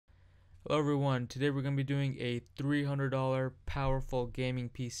Hello everyone, today we're going to be doing a $300 powerful gaming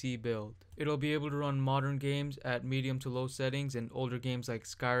PC build. It'll be able to run modern games at medium to low settings and older games like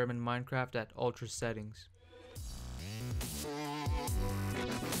Skyrim and Minecraft at ultra settings.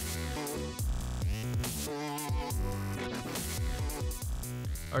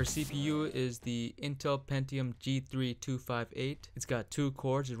 Our CPU is the Intel Pentium G3 It's got 2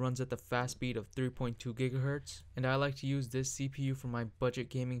 cores, it runs at the fast speed of 3.2 GHz, and I like to use this CPU for my budget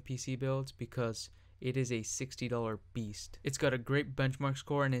gaming PC builds because it is a $60 beast. It's got a great benchmark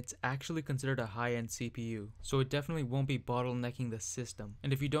score and it's actually considered a high-end CPU, so it definitely won't be bottlenecking the system.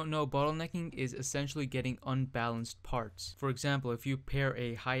 And if you don't know, bottlenecking is essentially getting unbalanced parts. For example, if you pair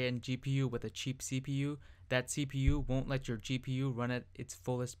a high-end GPU with a cheap CPU, that CPU won't let your GPU run at its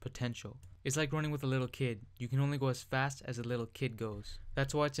fullest potential. It's like running with a little kid. You can only go as fast as a little kid goes.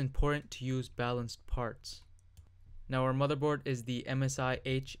 That's why it's important to use balanced parts. Now our motherboard is the MSI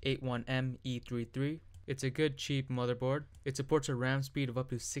H81M E33. It's a good cheap motherboard. It supports a RAM speed of up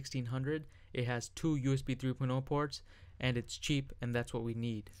to 1600. It has 2 USB 3.0 ports and it's cheap, and that's what we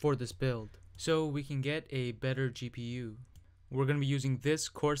need for this build. So we can get a better GPU. We're going to be using this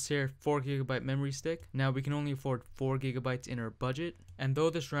Corsair 4GB memory stick. Now we can only afford 4GB in our budget, and though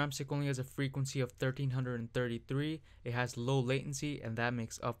this RAM stick only has a frequency of 1333, it has low latency and that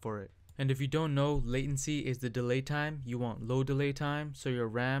makes up for it. And if you don't know, latency is the delay time. You want low delay time so your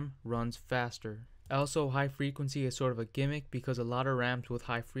RAM runs faster. Also, high frequency is sort of a gimmick because a lot of RAMs with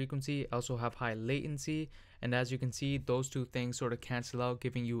high frequency also have high latency, and as you can see, those two things sort of cancel out,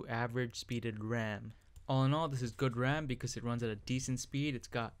 giving you average speeded RAM. All in all, this is good RAM because it runs at a decent speed. It's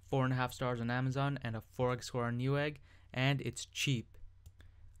got 4.5 stars on Amazon and a 4x score on Newegg, and it's cheap.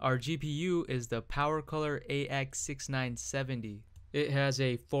 Our GPU is the PowerColor AX6970. It has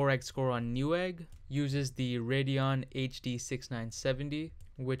a 4x score on Newegg, uses the Radeon HD 6970,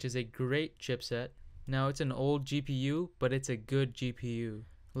 which is a great chipset. Now it's an old GPU, but it's a good GPU.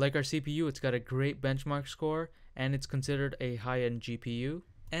 Like our CPU, it's got a great benchmark score, and it's considered a high-end GPU.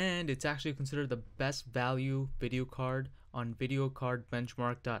 And it's actually considered the best value video card on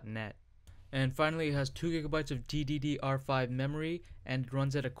videocardbenchmark.net. And finally, it has 2GB of GDDR5 memory, and it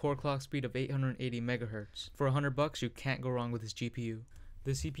runs at a core clock speed of 880 MHz. For $100, you can't go wrong with this GPU.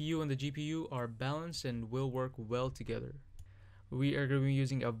 The CPU and the GPU are balanced and will work well together. We are going to be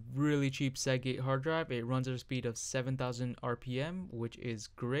using a really cheap Seagate hard drive. It runs at a speed of 7000 RPM, which is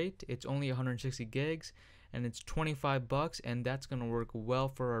great. It's only 160 gigs. And it's $25, and that's gonna work well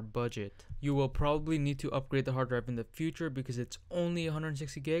for our budget. You will probably need to upgrade the hard drive in the future because it's only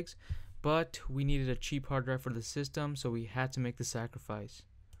 160 gigs, but we needed a cheap hard drive for the system, so we had to make the sacrifice.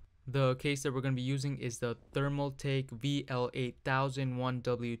 The case that we're going to be using is the Thermaltake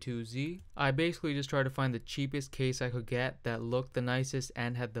VL8001W2Z. I basically just tried to find the cheapest case I could get that looked the nicest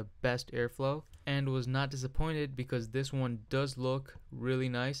and had the best airflow, and was not disappointed because this one does look really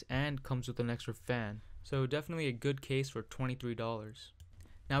nice and comes with an extra fan. So definitely a good case for $23.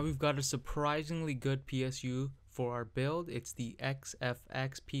 Now we've got a surprisingly good PSU for our build. It's the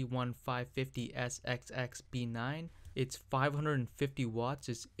XFX P1550SXXB9. It's 550 watts,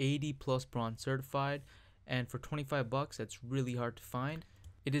 it's 80 plus bronze certified, and for $25 that's really hard to find.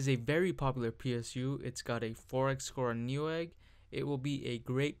 It is a very popular PSU. It's got a 4x score on Newegg. It will be a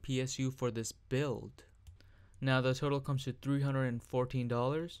great PSU for this build. Now the total comes to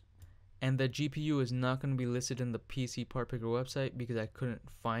 $314. And the GPU is not going to be listed in the PC Part Picker website because I couldn't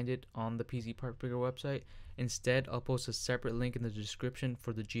find it on the PC Part Picker website. Instead, I'll post a separate link in the description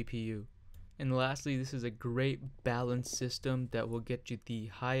for the GPU. And lastly, this is a great balanced system that will get you the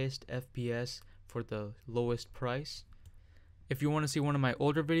highest FPS for the lowest price. If you want to see one of my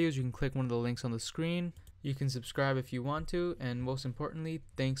older videos, you can click one of the links on the screen. You can subscribe if you want to, and most importantly,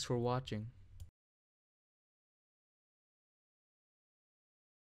 thanks for watching.